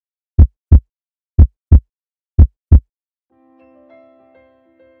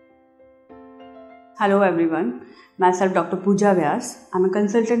Hello everyone, myself Dr. Pooja. I'm a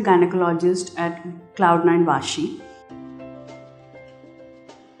consultant gynecologist at Cloudnine Vashi.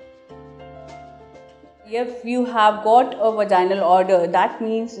 If you have got a vaginal odor, that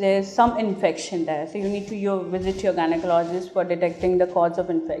means there's some infection there. So you need to visit your gynecologist for detecting the cause of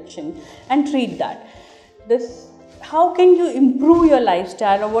infection and treat that. How can you improve your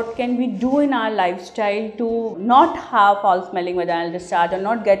lifestyle, or what can we do in our lifestyle to not have foul smelling vaginal discharge or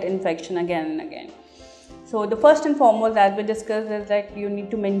not get infection again and again? So the first and foremost, as we discussed, is that you need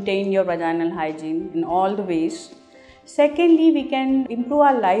to maintain your vaginal hygiene in all the ways. Secondly, we can improve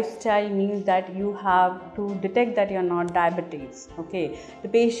our lifestyle means that you have to detect that you're not diabetes. Okay, the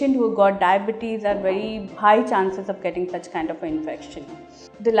patient who got diabetes are very high chances of getting such kind of infection.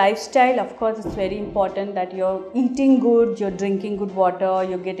 The lifestyle, of course, is very important, that you're eating good, you're drinking good water,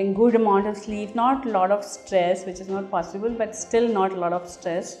 you're getting good amount of sleep, not a lot of stress, which is not possible, but still not a lot of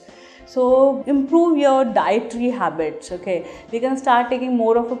stress. So improve your dietary habits. Okay, we can start taking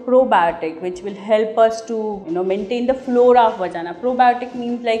more of a probiotic, which will help us to maintain the flora of vagina. Probiotic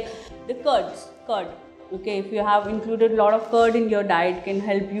means like the curd. Okay, if you have included a lot of curd in your diet, can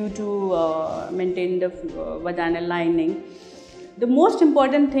help you to maintain the vaginal lining. The most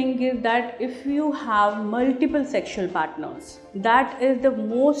important thing is that if you have multiple sexual partners, that is the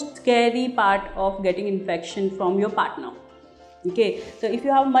most scary part of getting infection from your partner. Okay, so if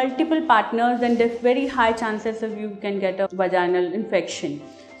you have multiple partners, then there's very high chances of you can get a vaginal infection.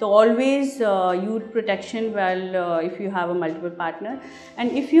 So always use protection while if you have a multiple partner.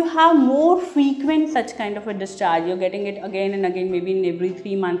 And if you have more frequent such kind of a discharge, you're getting it again and again, maybe in every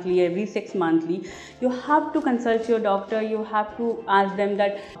 3 monthly, every 6 monthly, you have to consult your doctor. You have to ask them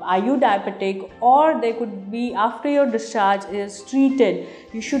that, are you diabetic? Or they could be, after your discharge is treated,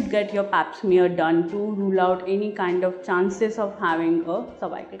 you should get your pap smear done to rule out any kind of chances of having a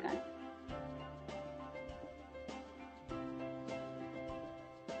cervical cancer.